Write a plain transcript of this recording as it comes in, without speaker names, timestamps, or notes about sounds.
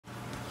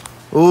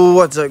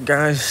What's up,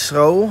 guys?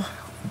 So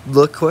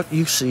look what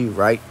you see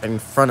right in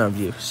front of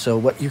you. So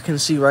what you can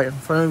see right in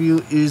front of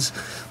you is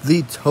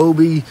the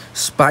Tobey,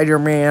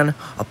 Spider-Man,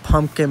 a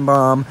pumpkin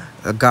bomb,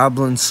 a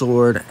goblin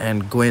sword,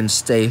 and Gwen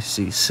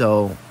Stacy.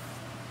 So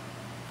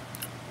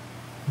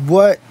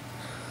what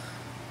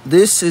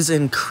this is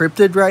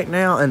encrypted right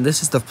now, and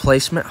this is the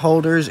placement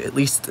holders. At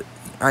least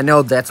I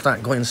know that's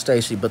not Gwen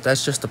Stacy, but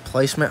that's just a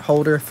placement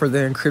holder for the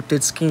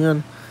encrypted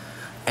skin.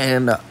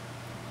 And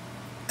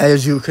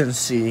as you can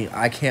see,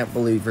 I can't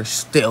believe we're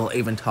still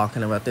even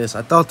talking about this.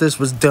 I thought this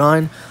was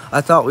done.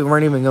 I thought we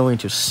weren't even going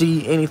to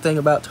see anything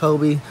about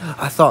Tobey.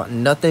 I thought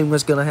nothing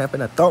was going to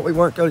happen. I thought we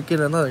weren't going to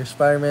get another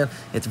Spider-Man.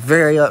 It's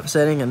very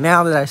upsetting. And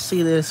now that I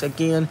see this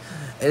again,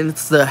 and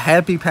it's the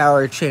Happy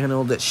Power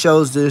channel that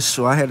shows this,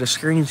 so I had to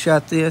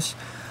screenshot this.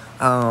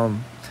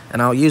 And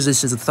I'll use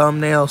this as a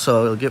thumbnail,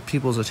 so it'll get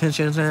people's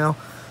attention now.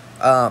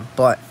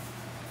 But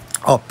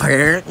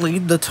apparently,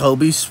 the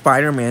Tobey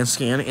Spider-Man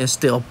skin is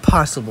still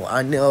possible.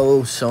 I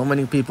know so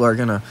many people are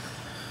gonna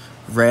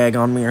rag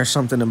on me or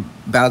something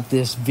about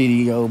this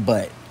video,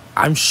 but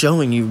I'm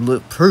showing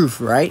you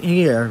proof right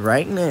here,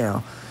 right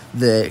now,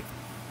 that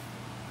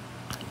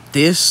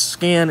this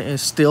skin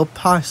is still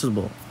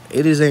possible.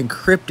 It is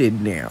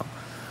encrypted now.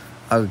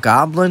 A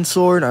goblin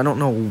sword, I don't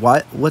know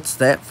what's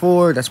that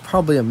for. That's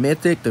probably a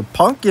mythic. The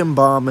pumpkin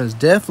bomb is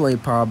definitely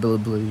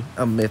probably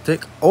a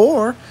mythic,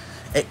 or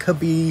it could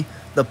be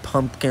the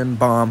pumpkin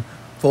bomb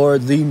for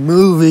the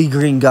movie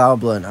Green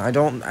Goblin. I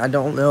don't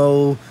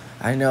know.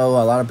 I know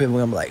a lot of people are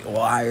gonna be like,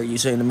 why are you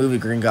saying the movie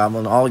Green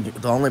Goblin?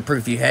 The only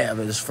proof you have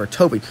is for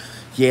Tobey.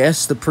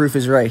 Yes, the proof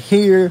is right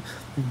here,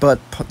 but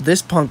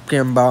this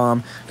pumpkin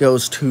bomb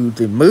goes to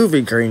the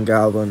movie Green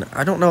Goblin.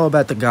 I don't know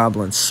about the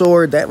goblin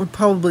sword. That would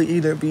probably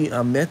either be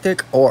a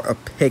mythic or a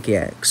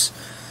pickaxe.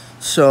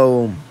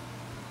 So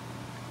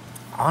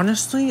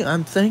honestly,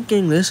 I'm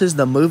thinking this is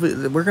the movie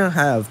that we're gonna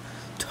have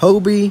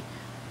Tobey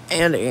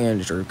and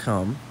Andrew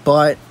come,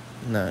 but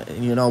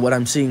you know what,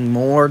 I'm seeing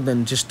more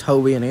than just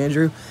Tobey and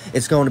Andrew.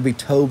 It's going to be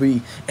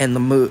Tobey and the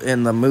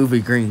movie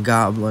Green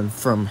Goblin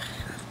from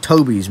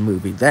Tobey's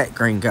movie, that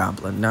Green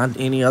Goblin, not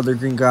any other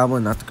Green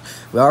Goblin.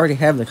 We already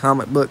have the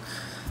comic book.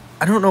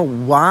 I don't know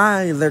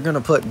why they're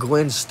gonna put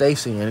Gwen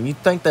Stacy in. You'd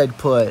think they'd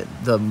put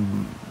another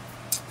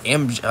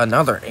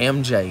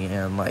MJ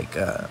in, like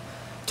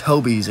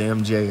Tobey's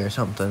MJ or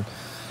something.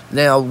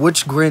 Now,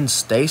 which Gwen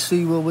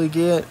Stacy will we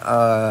get?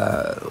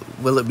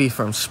 Will it be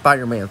from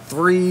Spider-Man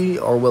 3,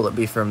 or will it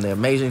be from the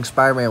Amazing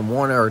Spider-Man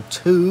 1 or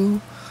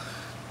 2?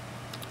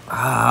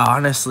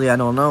 Honestly, I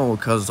don't know,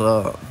 because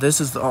this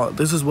is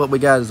what we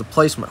got as a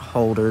placement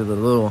holder,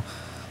 the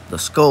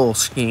skull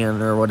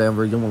skin or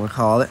whatever you want to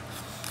call it.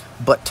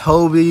 But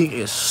Tobey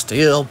is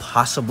still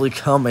possibly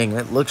coming.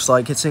 It looks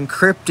like it's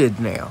encrypted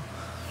now.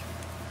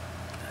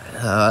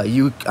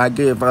 I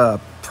give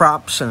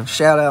props and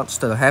shout outs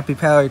to the Happy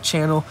Power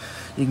channel.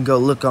 You can go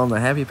look on the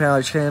Happy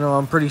Power channel,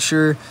 I'm pretty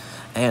sure.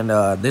 And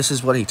this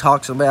is what he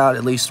talks about,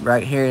 at least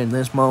right here in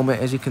this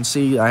moment. As you can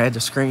see, I had to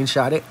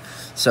screenshot it.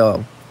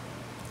 So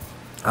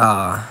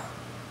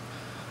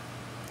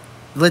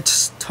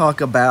let's talk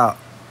about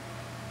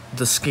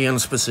the skin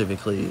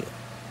specifically.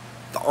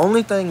 The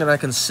only thing that I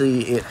can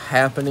see it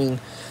happening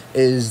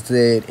is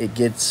that it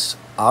gets,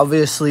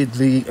 obviously,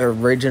 the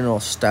original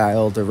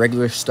style, the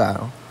regular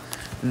style.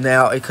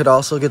 Now, it could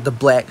also get the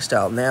black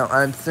style. Now,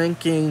 I'm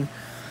thinking,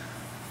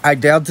 I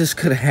doubt this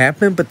could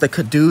happen, but they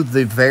could do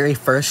the very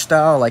first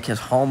style, like his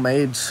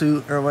homemade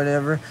suit or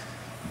whatever,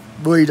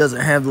 where he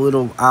doesn't have the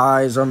little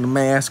eyes on the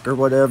mask or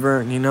whatever.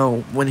 And, you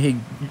know,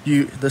 when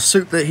the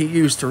suit that he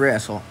used to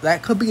wrestle,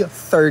 that could be a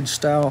third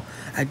style.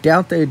 I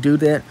doubt they'd do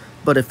that,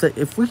 but I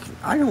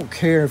don't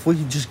care if we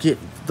could just get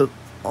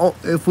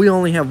if we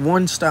only have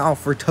one style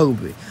for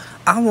Tobey.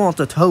 I want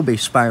the Tobey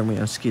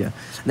Spider-Man skin.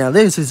 Now,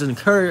 this is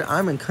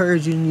I'm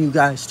encouraging you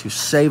guys to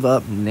save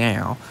up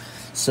now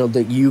so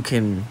that you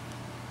can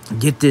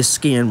get this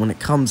skin when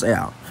it comes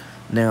out.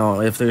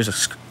 Now, if there's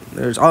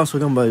also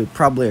going to be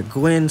probably a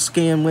Gwen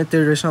skin with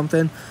it or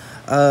something.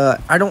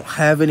 I don't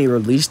have any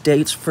release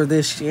dates for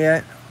this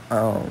yet.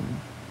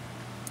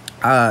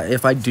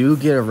 If I do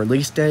get a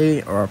release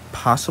date or a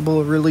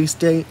possible release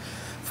date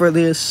for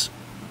this,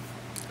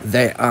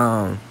 that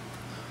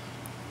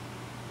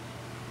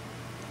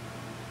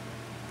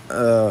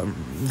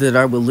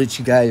I will let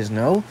you guys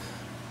know.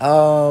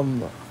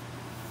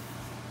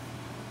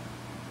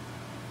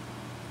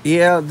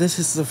 Yeah, this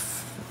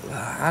is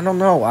I don't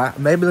know.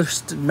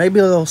 Maybe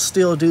they'll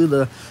still do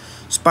the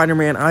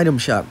Spider-Man item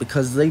shop,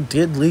 because they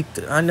did leak.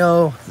 I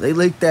know they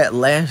leaked that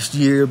last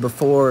year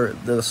before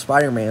the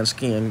Spider-Man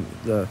skin,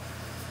 the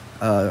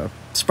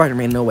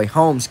Spider-Man No Way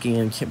Home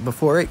skin,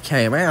 before it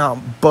came out,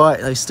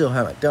 but they still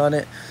haven't done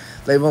it.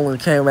 They've only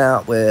came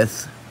out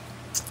with,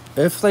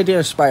 if they did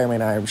a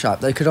Spider-Man item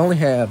shop, they could only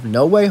have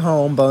No Way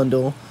Home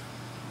bundle,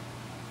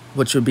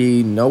 which would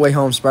be No Way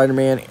Home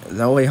Spider-Man,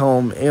 No Way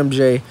Home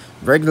MJ,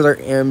 regular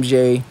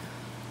MJ,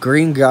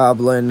 Green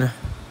Goblin,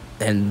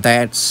 and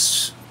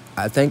that's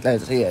I think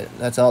that's it.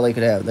 That's all they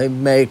could have.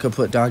 They could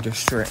put Doctor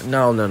Strange.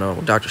 No.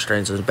 Doctor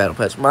Strange is a battle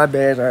pass. My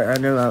bad. I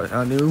knew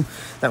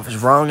that was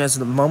wrong as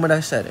the moment I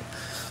said it.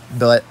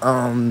 But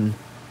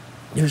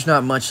there's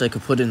not much they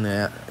could put in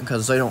that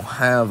because they don't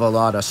have a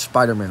lot of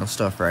Spider-Man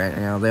stuff right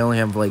now. They only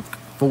have like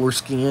 4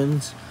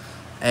 skins,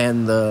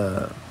 and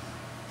the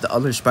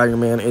other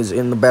Spider-Man is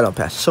in the battle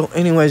pass. So,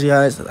 anyways,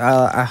 guys,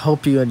 I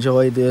hope you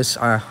enjoyed this.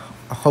 I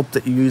hope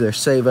that you either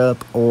save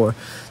up or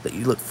that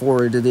you look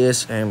forward to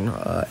this. And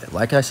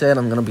like I said,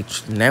 I'm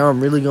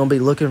really gonna be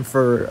looking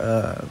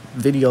for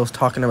videos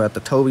talking about the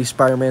Tobey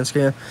Spider-Man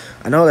skin.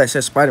 I know that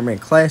says Spider-Man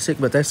Classic,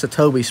 but that's the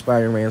Tobey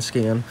Spider-Man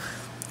skin.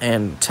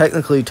 And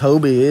technically,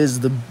 Tobey is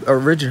the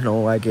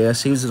original, I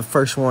guess. He was the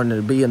first one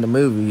to be in the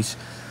movies,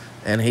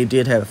 and he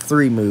did have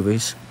 3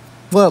 movies.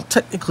 Well,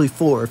 technically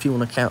 4 if you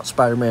want to count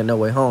Spider-Man No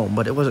Way Home,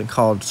 but it wasn't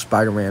called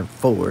Spider-Man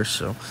 4,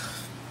 so...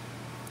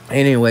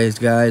 Anyways,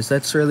 guys,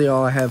 that's really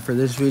all I have for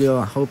this video.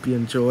 I hope you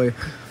enjoy.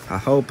 I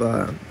hope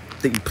that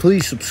you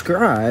please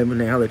subscribe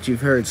now that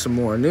you've heard some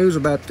more news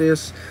about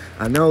this.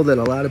 I know that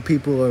a lot of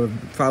people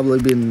have probably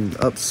been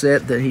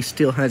upset that he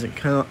still hasn't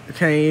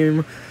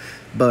came,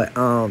 but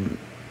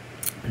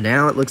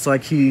now it looks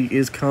like he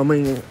is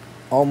coming,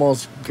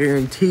 almost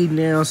guaranteed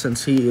now,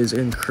 since he is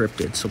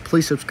encrypted. So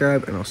please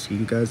subscribe, and I'll see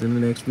you guys in the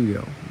next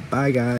video. Bye, guys.